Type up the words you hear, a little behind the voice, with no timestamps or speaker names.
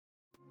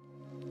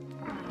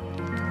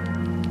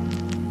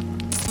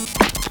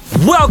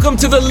Welcome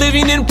to the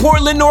Living in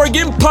Portland,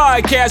 Oregon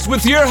podcast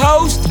with your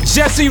hosts,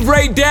 Jesse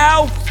Ray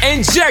Dow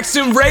and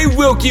Jackson Ray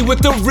Wilkie with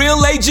the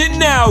Real Agent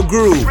Now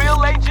Group.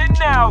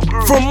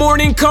 From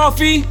morning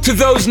coffee to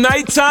those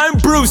nighttime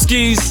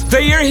brewskis,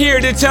 they are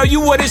here to tell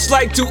you what it's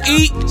like to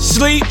eat,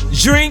 sleep,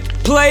 drink,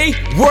 play,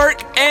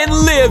 work, and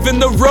live in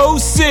the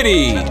Rose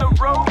City.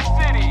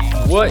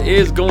 What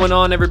is going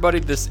on, everybody?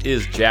 This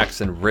is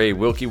Jackson Ray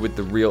Wilkie with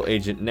the Real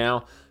Agent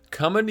Now,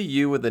 coming to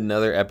you with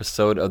another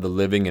episode of the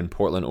Living in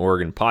Portland,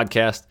 Oregon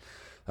podcast.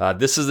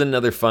 This is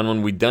another fun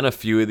one. We've done a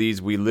few of these.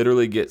 We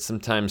literally get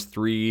sometimes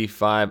 3,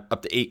 5,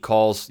 up to 8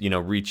 calls,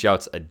 reach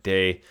outs a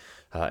day,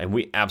 and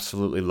we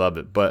absolutely love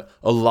it. But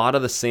a lot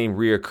of the same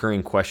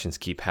reoccurring questions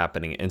keep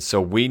happening, and so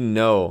we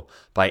know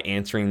by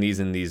answering these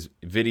in these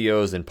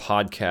videos and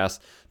podcasts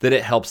that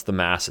it helps the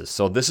masses.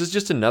 So this is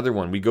just another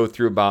one. We go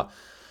through about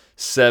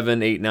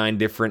 7, 8, 9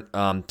 different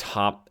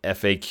top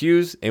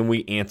FAQs, and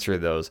we answer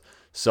those.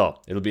 So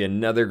it'll be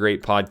another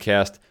great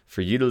podcast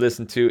for you to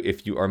listen to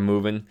if you are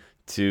moving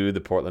to the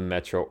Portland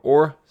Metro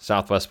or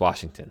Southwest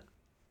Washington.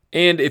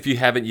 And if you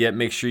haven't yet,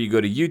 make sure you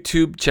go to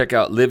YouTube, check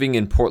out Living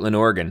in Portland,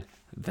 Oregon.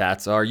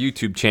 That's our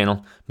YouTube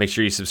channel. Make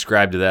sure you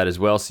subscribe to that as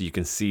well so you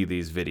can see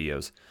these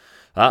videos.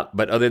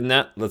 But other than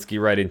that, let's get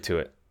right into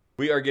it.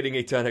 We are getting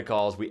a ton of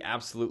calls. We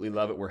absolutely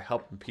love it. We're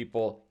helping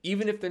people,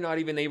 even if they're not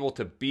even able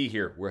to be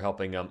here, we're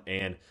helping them.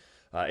 And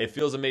it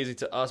feels amazing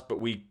to us, but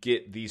we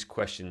get these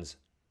questions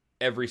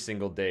every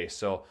single day.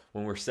 So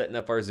when we're setting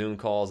up our Zoom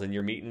calls and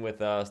you're meeting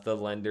with us, the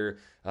lender,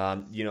 a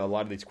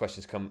lot of these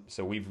questions come.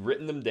 So we've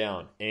written them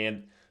down.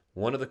 And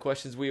one of the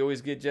questions we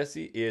always get,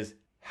 Jesse, is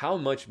how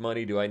much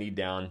money do I need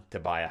down to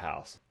buy a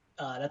house?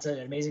 That's an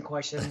amazing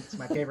question. It's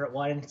my favorite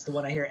one. It's the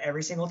one I hear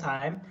every single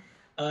time.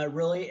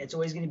 Really, it's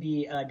always going to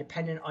be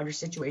dependent on your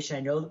situation. I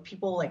know that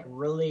people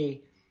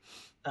really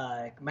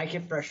might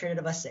get frustrated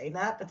of us saying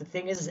that, but the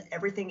thing is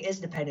everything is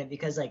dependent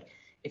because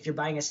if you're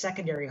buying a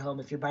secondary home,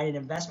 if you're buying an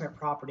investment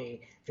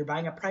property, if you're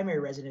buying a primary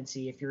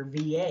residency, if you're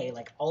VA,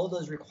 all of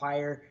those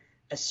require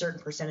a certain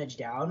percentage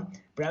down.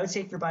 But I would say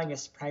if you're buying a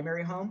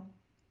primary home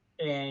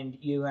and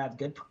you have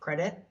good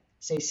credit,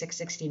 say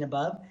 660 and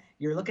above,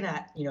 you're looking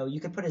at, you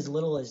could put as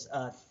little as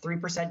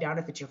 3% down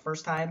if it's your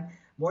first time.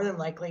 More than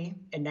likely,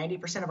 and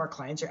 90% of our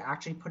clients are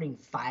actually putting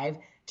 5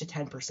 to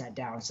 10%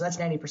 down. So that's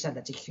 90%.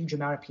 That's a huge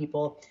amount of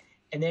people.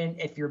 And then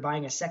if you're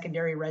buying a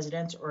secondary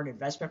residence or an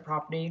investment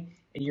property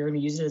and you're going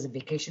to use it as a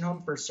vacation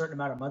home for a certain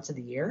amount of months of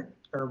the year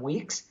or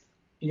weeks,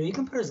 you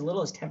can put as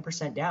little as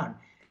 10% down.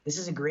 This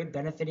is a great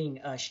benefiting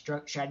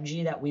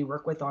strategy that we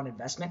work with on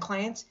investment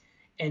clients.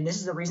 And this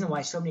is the reason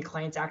why so many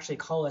clients actually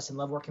call us and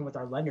love working with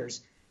our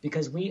lenders,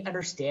 because we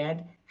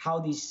understand how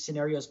these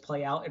scenarios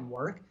play out and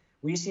work.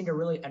 We just need to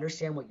really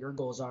understand what your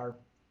goals are.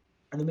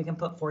 And then we can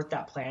put forth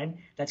that plan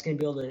that's going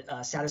to be able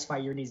to satisfy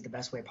your needs the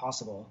best way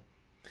possible.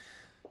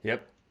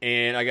 Yep.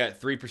 And I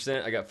got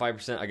 3%, I got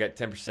 5%, I got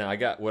 10%. I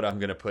got what I'm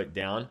going to put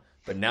down.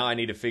 But now I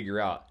need to figure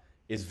out,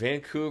 is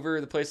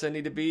Vancouver the place I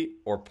need to be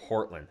or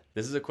Portland?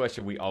 This is a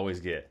question we always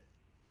get.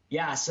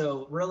 Yeah,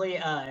 so really,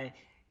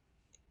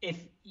 if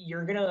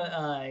you're going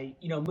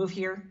to, move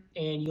here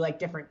and you like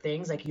different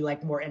things, like you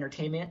like more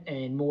entertainment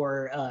and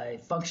more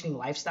functioning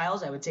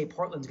lifestyles, I would say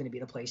Portland's going to be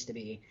the place to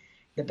be.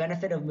 The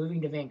benefit of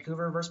moving to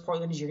Vancouver versus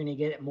Portland is you're going to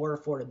get more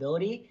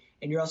affordability,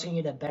 and you're also going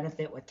to get a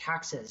benefit with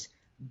taxes.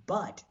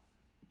 But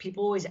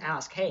people always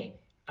ask, hey,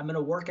 I'm going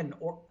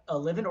to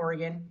live in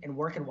Oregon and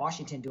work in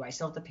Washington. Do I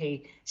still have to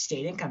pay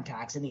state income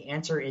tax? And the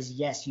answer is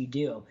yes, you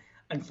do.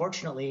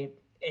 Unfortunately,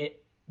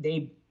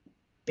 they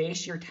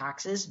base your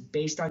taxes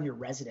based on your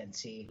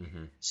residency.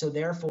 Mm-hmm. So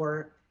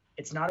therefore,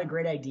 it's not a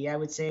great idea, I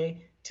would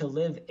say, to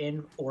live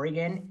in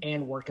Oregon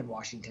and work in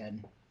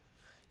Washington.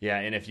 Yeah,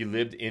 and if you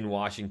lived in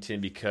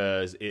Washington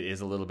because it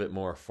is a little bit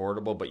more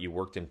affordable, but you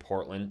worked in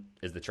Portland,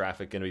 is the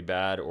traffic going to be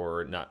bad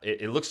or not?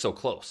 It looks so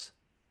close.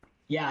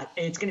 Yeah,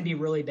 it's going to be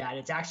really bad.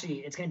 It's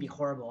going to be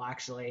horrible,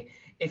 actually.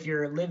 If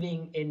you're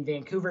living in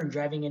Vancouver and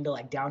driving into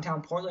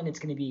downtown Portland, it's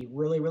going to be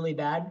really, really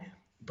bad.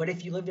 But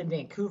if you lived in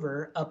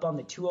Vancouver up on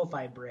the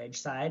 205 bridge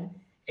side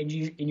and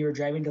you were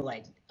driving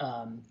to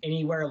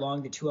anywhere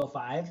along the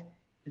 205,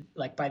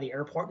 by the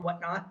airport and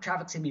whatnot,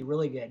 traffic's going to be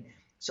really good.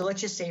 So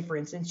let's just say, for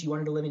instance, you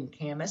wanted to live in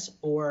Camas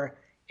or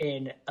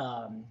in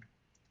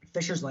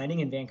Fisher's Landing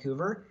in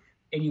Vancouver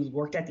and you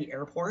worked at the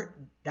airport,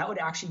 that would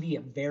actually be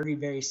a very,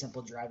 very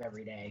simple drive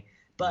every day.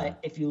 But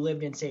if you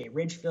lived in, say,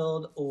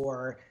 Ridgefield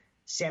or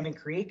Salmon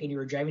Creek and you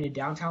were driving to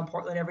downtown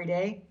Portland every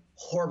day,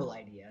 horrible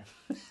idea.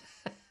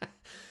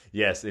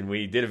 Yes, and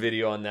we did a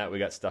video on that. We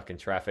got stuck in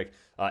traffic.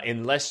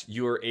 Unless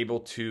you are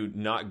able to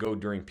not go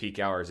during peak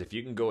hours. If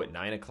you can go at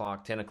 9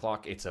 o'clock, 10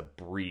 o'clock, it's a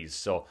breeze.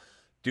 So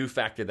do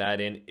factor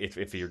that in.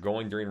 If you're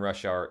going during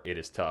rush hour, it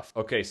is tough.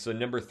 Okay, so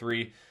number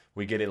 3,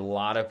 we get a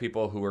lot of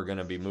people who are going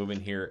to be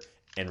moving here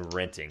and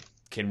renting.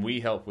 Can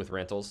we help with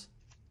rentals?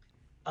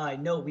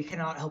 No, we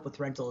cannot help with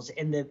rentals.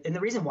 And the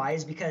reason why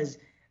is because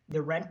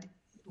the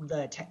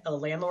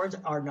landlords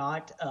are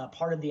not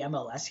part of the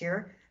MLS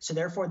here. So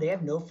therefore, they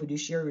have no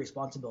fiduciary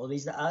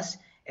responsibilities to us.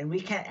 and we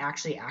can't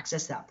actually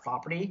access that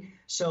property.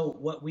 So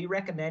what we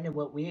recommend and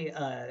what we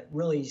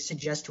really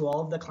suggest to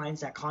all of the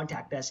clients that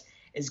contact us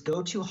is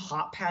go to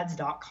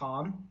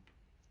hotpads.com.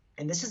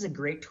 And this is a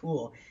great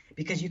tool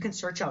because you can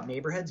search out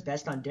neighborhoods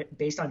based on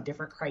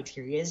different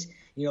criterias,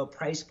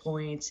 price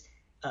points,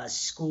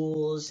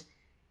 schools,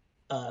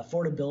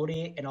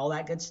 affordability, and all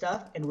that good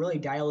stuff, and really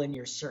dial in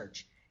your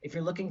search. If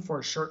you're looking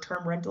for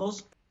short-term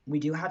rentals, we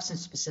do have some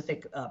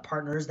specific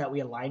partners that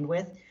we aligned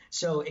with.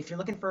 So if you're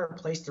looking for a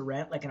place to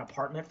rent, like an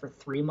apartment for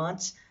 3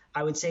 months,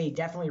 I would say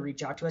definitely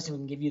reach out to us and we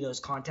can give you those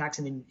contacts.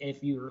 And then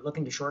if you're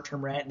looking to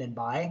short-term rent and then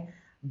buy,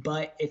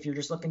 but if you're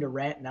just looking to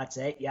rent and that's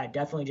it, yeah,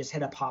 definitely just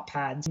hit up Hot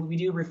Pads. We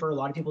do refer a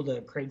lot of people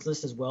to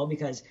Craigslist as well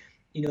because,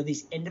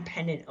 these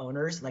independent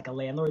owners, like a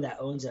landlord that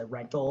owns a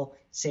rental,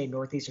 say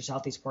Northeast or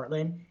Southeast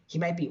Portland, he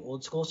might be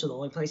old school. So the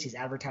only place he's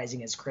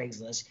advertising is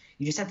Craigslist.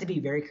 You just have to be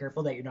very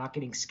careful that you're not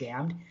getting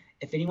scammed.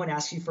 If anyone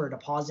asks you for a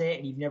deposit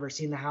and you've never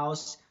seen the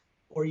house,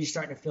 or you're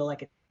starting to feel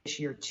like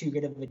it's too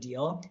good of a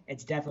deal,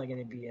 it's definitely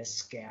going to be a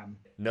scam.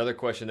 Another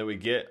question that we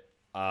get,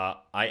 I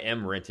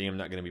am renting, I'm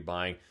not going to be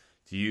buying.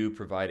 Do you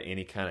provide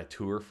any kind of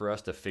tour for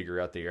us to figure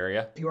out the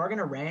area? If you are going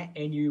to rent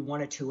and you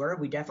want a tour,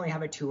 we definitely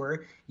have a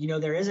tour.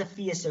 There is a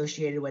fee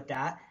associated with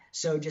that.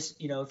 So just,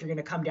 if you're going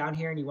to come down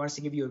here and you want us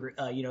to give you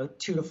a,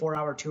 2 to 4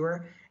 hour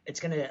tour, it's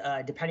going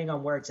to, depending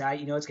on where it's at,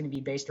 it's going to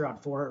be based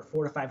around $400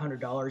 to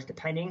 $500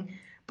 depending.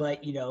 But,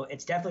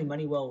 it's definitely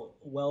money well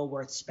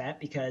worth spent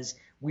because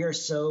we are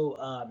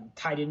so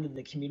tied into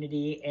the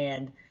community.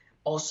 And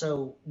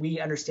also we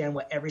understand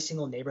what every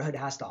single neighborhood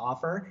has to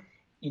offer.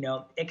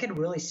 It could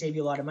really save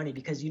you a lot of money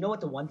because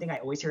what the one thing I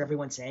always hear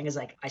everyone saying is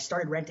like, I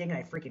started renting and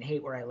I freaking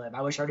hate where I live.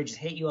 I wish I would just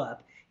hit you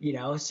up,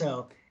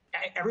 so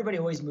everybody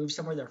always moves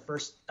somewhere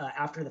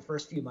after the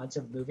first few months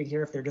of moving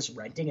here if they're just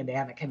renting and they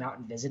haven't come out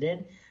and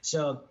visited.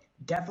 So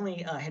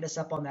definitely hit us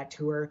up on that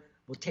tour.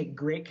 We'll take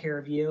great care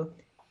of you.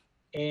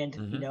 And,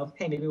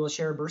 hey, maybe we'll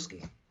share a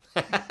brewski.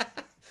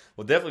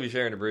 We'll definitely be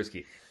sharing a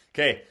brewski.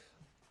 Okay,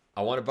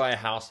 I want to buy a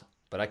house,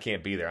 but I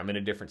can't be there. I'm in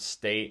a different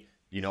state.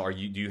 Do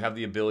you have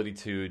the ability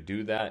to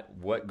do that?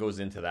 What goes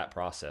into that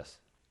process?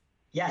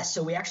 Yeah,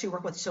 so we actually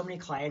work with so many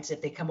clients.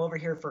 If they come over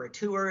here for a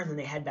tour and then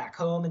they head back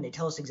home and they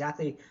tell us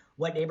exactly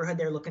what neighborhood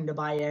they're looking to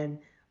buy in,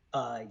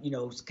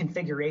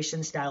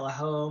 configuration, style of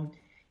home,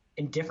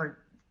 and different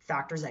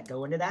factors that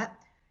go into that.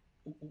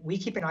 We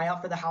keep an eye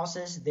out for the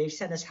houses. They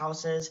send us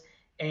houses.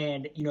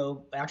 And,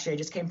 actually I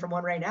just came from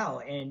one right now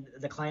and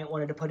the client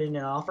wanted to put in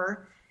an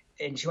offer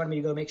and she wanted me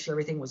to go make sure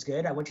everything was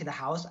good. I went to the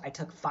house. I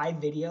took 5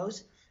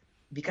 videos.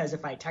 Because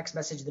if I text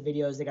message the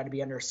videos, they got to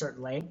be under a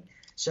certain length.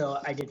 So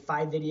I did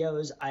 5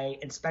 videos. I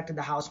inspected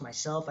the house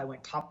myself. I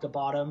went top to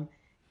bottom.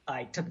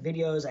 I took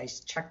videos. I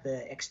checked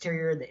the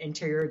exterior, the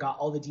interior, got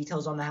all the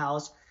details on the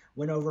house,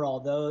 went over all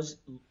those,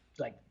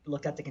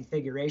 looked at the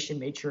configuration,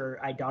 made sure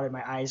I dotted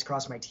my I's,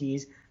 crossed my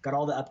T's, got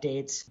all the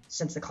updates.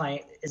 Since the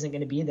client isn't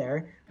going to be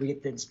there, we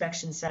get the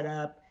inspection set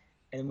up.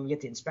 And then when we get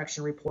the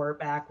inspection report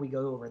back, we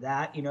go over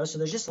that, So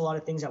there's just a lot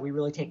of things that we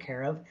really take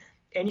care of.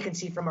 And you can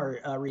see from our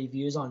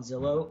reviews on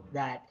Zillow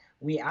that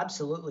we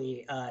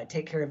absolutely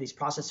take care of these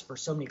processes for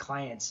so many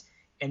clients,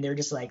 and they're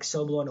just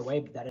so blown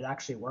away that it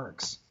actually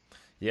works.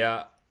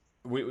 Yeah,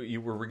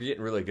 we're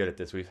getting really good at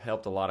this. We've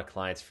helped a lot of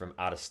clients from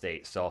out of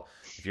state. So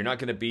if you're not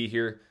going to be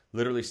here,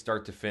 literally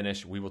start to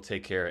finish, we will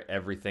take care of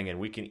everything, and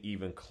we can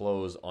even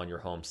close on your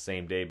home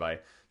same day by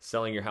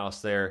selling your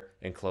house there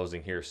and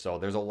closing here. So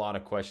there's a lot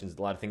of questions,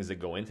 a lot of things that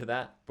go into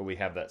that, but we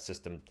have that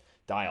system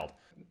dialed.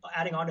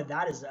 Adding on to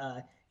that is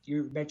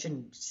you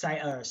mentioned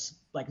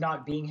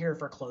not being here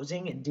for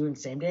closing and doing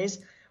same days.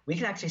 We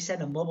can actually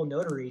send a mobile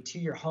notary to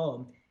your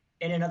home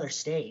in another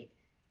state,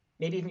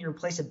 maybe even your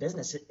place of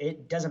business.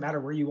 It doesn't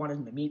matter where you want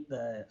them to meet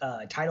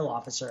the title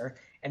officer,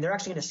 and they're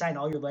actually going to sign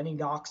all your lending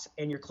docs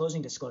and your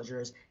closing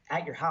disclosures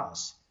at your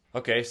house.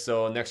 Okay,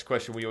 so next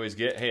question we always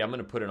get, hey, I'm going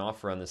to put an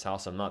offer on this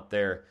house. I'm not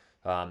there.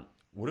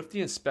 What if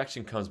the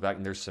inspection comes back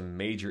and there's some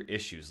major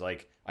issues?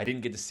 Like, I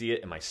didn't get to see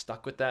it. Am I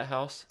stuck with that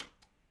house?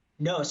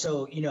 No,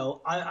 so,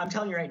 I'm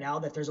telling you right now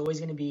that there's always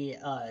going to be,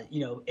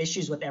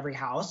 issues with every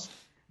house.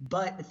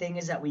 But the thing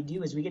is that we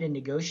do is we get to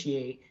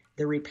negotiate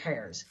the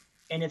repairs.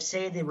 And if,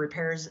 say, the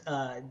repairs,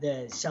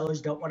 the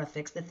sellers don't want to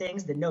fix the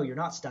things, then no, you're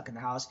not stuck in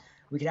the house.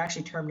 We could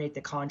actually terminate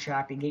the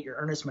contract and get your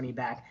earnest money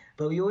back.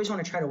 But we always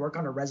want to try to work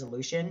on a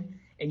resolution.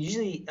 And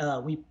usually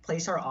we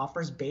place our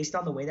offers based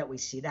on the way that we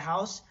see the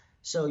house.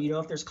 So,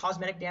 if there's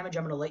cosmetic damage,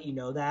 I'm going to let you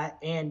know that.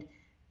 And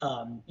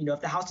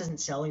if the house isn't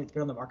selling, it's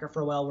been on the market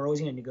for a while, we're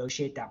always going to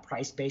negotiate that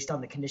price based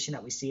on the condition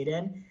that we see it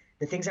in.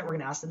 The things that we're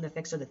going to ask them to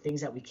fix are the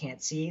things that we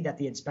can't see that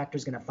the inspector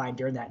is going to find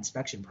during that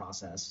inspection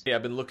process. Yeah,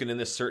 I've been looking in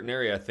this certain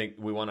area. I think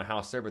we want a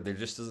house there, but there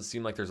just doesn't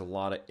seem like there's a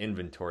lot of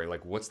inventory.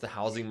 Like, what's the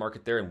housing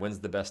market there and when's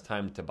the best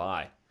time to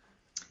buy?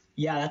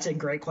 Yeah, that's a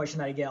great question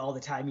that I get all the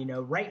time.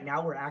 Right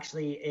now we're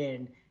actually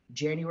in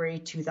January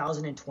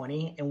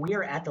 2020, and we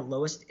are at the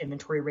lowest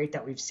inventory rate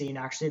that we've seen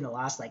actually in the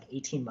last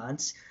 18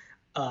 months.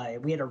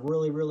 We had a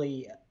really,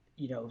 really,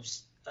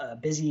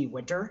 busy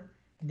winter.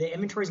 The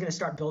inventory is going to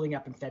start building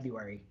up in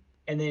February.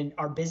 And then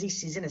our busy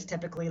season is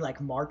typically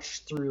like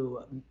March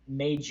through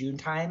May, June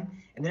time.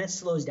 And then it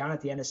slows down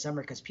at the end of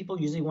summer because people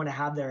usually want to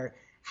have their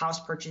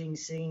house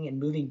purchasing and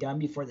moving done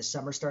before the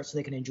summer starts so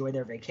they can enjoy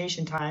their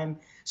vacation time.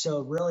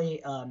 So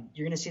really,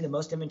 you're going to see the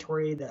most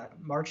inventory the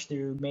March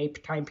through May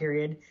time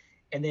period.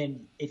 And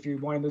then if you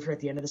want to move here at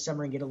the end of the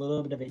summer and get a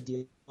little bit of a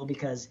deal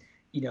because,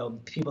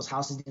 people's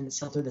houses didn't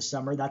sell through the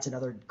summer, that's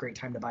another great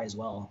time to buy as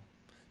well.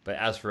 But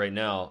as for right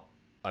now,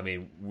 I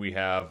mean, we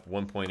have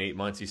 1.8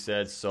 months, you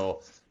said,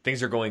 so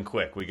things are going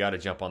quick. We got to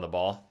jump on the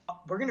ball.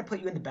 We're going to put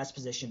you in the best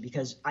position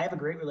because I have a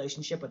great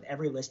relationship with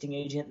every listing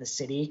agent in the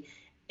city,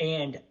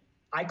 and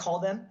I call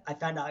them. I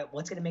found out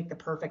what's going to make the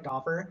perfect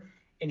offer,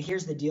 and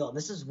here's the deal.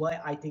 This is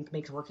what I think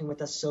makes working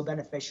with us so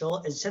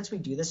beneficial is since we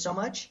do this so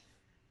much,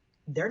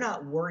 they're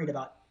not worried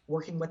about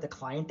working with a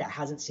client that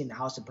hasn't seen the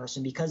house in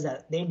person because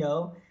that they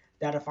know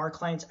that if our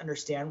clients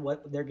understand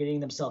what they're getting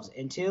themselves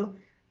into,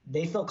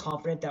 they feel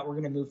confident that we're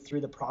going to move through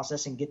the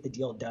process and get the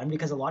deal done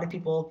because a lot of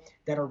people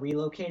that are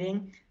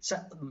relocating,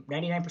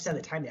 99% of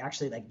the time, they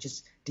actually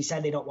just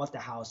decide they don't want the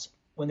house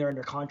when they're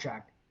under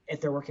contract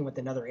if they're working with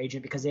another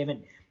agent because they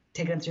haven't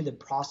taken them through the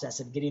process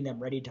of getting them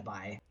ready to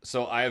buy.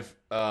 So I've,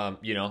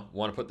 want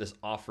to put this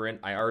offer in.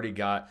 I already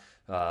got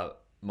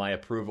my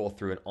approval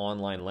through an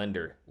online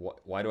lender.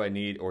 Why do I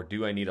need, or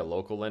do I need a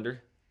local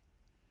lender?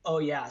 Oh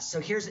yeah.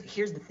 So here's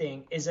the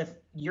thing is if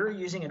you're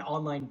using an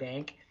online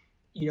bank,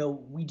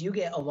 we do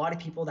get a lot of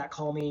people that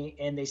call me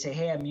and they say,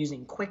 hey, I'm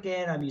using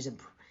Quicken, I'm using,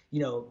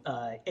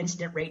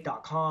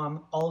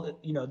 instantrate.com,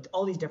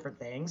 all these different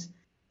things.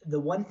 The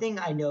one thing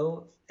I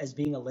know as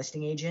being a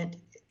listing agent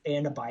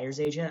and a buyer's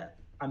agent,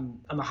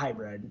 I'm a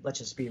hybrid. Let's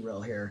just be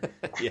real here.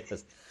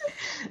 Yes.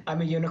 I'm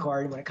a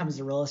unicorn when it comes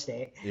to real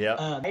estate. Yeah.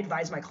 I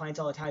advise my clients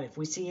all the time, if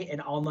we see an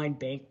online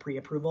bank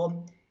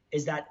pre-approval,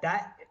 is that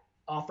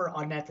offer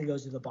automatically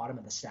goes to the bottom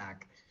of the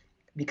stack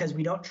because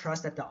we don't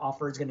trust that the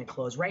offer is going to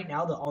close. Right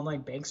now, the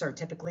online banks are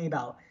typically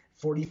about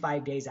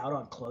 45 days out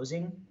on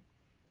closing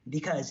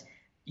because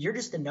you're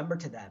just a number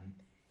to them.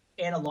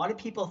 And a lot of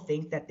people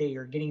think that they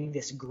are getting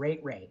this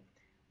great rate.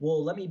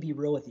 Well, let me be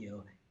real with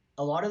you.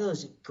 A lot of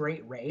those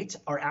great rates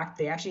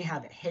they actually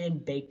have hidden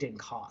baked in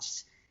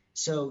costs.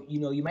 So,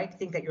 you might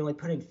think that you're only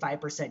putting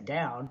 5%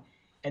 down.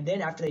 And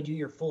then after they do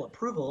your full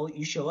approval,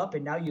 you show up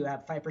and now you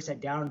have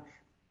 5% down.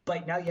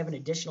 But now you have an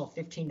additional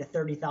 $15,000 to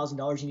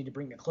 $30,000 you need to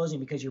bring to closing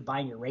because you're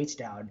buying your rates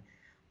down.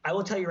 I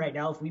will tell you right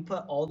now, if we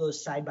put all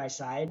those side by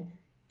side,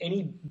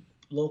 any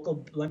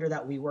local lender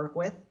that we work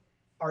with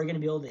are going to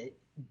be able to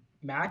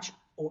match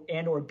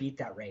or beat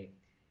that rate.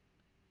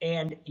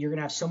 And you're going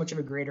to have so much of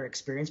a greater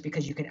experience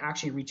because you can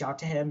actually reach out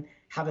to him,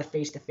 have a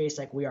face-to-face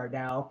like we are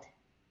now.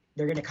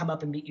 They're going to come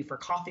up and meet you for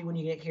coffee when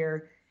you get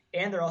here.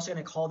 And they're also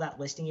going to call that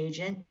listing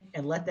agent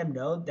and let them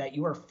know that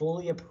you are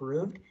fully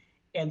approved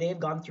and they've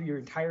gone through your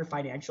entire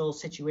financial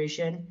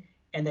situation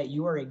and that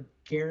you are a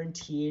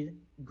guaranteed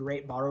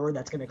great borrower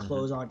that's going to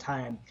close on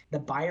time. The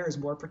buyer is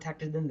more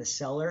protected than the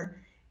seller,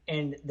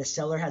 and the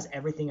seller has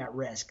everything at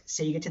risk.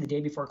 Say you get to the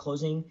day before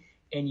closing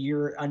and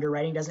your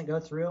underwriting doesn't go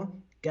through,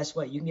 guess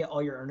what? You can get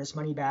all your earnest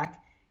money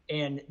back,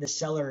 and the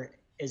seller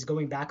is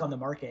going back on the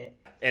market.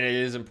 And it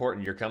is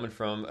important. You're coming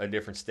from a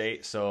different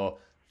state, so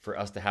for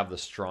us to have the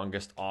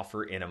strongest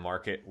offer in a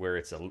market where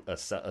it's a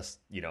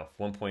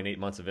 1.8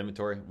 months of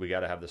inventory, we got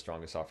to have the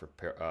strongest offer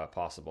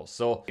possible.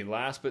 So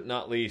last but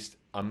not least,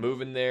 I'm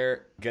moving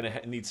there,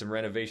 gonna need some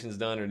renovations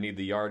done or need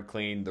the yard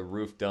cleaned, the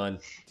roof done.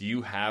 Do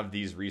you have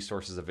these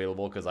resources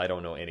available? Because I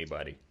don't know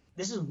anybody.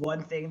 This is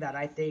one thing that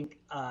I think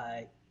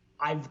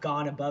I've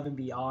gone above and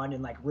beyond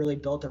and really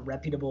built a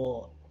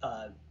reputable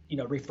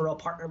referral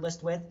partner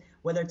list with,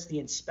 whether it's the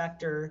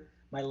inspector,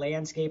 my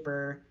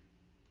landscaper,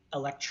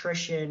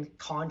 electrician,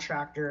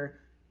 contractor.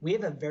 We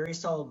have a very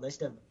solid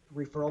list of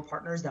referral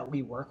partners that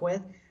we work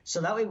with. So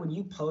that way when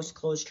you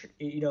post-close,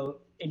 and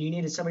you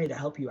needed somebody to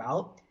help you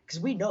out, because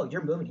we know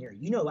you're moving here.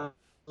 You know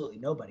absolutely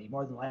nobody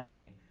more than likely.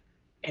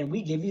 And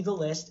we give you the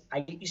list.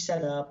 I get you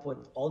set up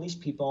with all these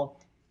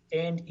people.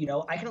 And,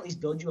 I can at least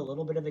build you a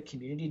little bit of a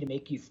community to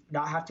make you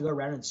not have to go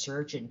around and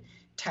search and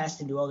test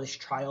and do all this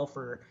trial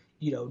for,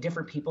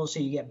 different people so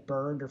you get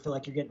burned or feel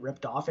like you're getting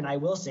ripped off. And I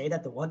will say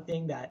that the one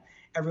thing that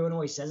everyone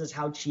always says is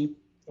how cheap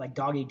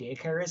doggy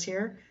daycare is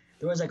here.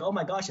 They're always like, oh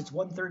my gosh, it's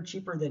 1/3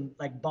 cheaper than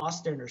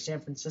Boston or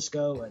San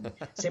Francisco. And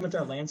same with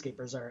our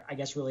landscapers are, I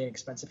guess, really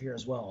expensive here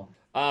as well.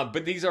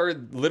 But these are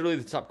literally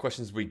the top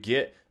questions we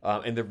get.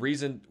 And the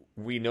reason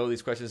we know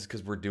these questions is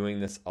because we're doing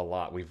this a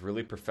lot. We've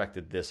really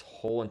perfected this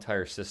whole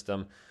entire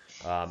system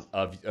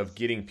of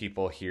getting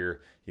people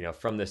here,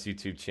 from this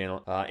YouTube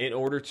channel in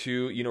order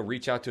to,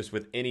 reach out to us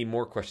with any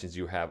more questions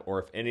you have, or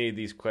if any of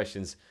these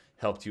questions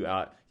helped you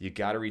out, you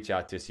got to reach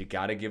out to us. You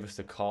got to give us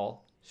a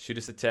call, shoot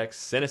us a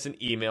text, send us an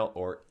email,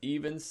 or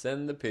even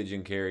send the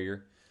pigeon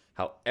carrier.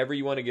 However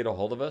you want to get a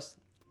hold of us,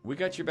 we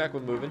got your back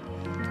with moving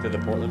to the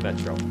Portland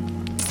Metro.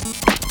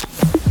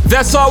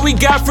 That's all we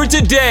got for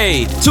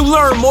today. To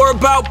learn more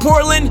about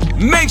Portland,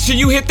 make sure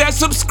you hit that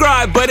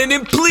subscribe button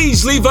and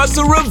please leave us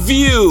a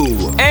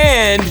review.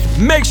 And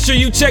make sure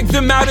you check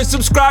them out and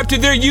subscribe to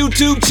their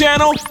YouTube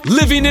channel,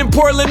 Living in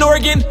Portland,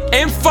 Oregon,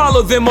 and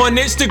follow them on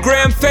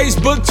Instagram,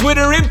 Facebook,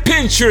 Twitter, and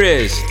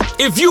Pinterest.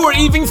 If you are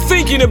even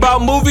thinking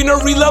about moving or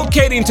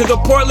relocating to the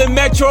Portland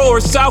Metro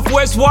or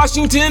Southwest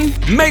Washington,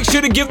 make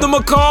sure to give them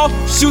a call,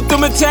 shoot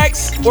them a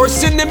text, or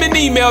send them an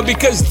email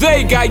because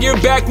they got your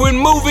back when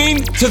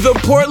moving to the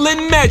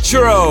Portland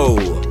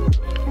Metro.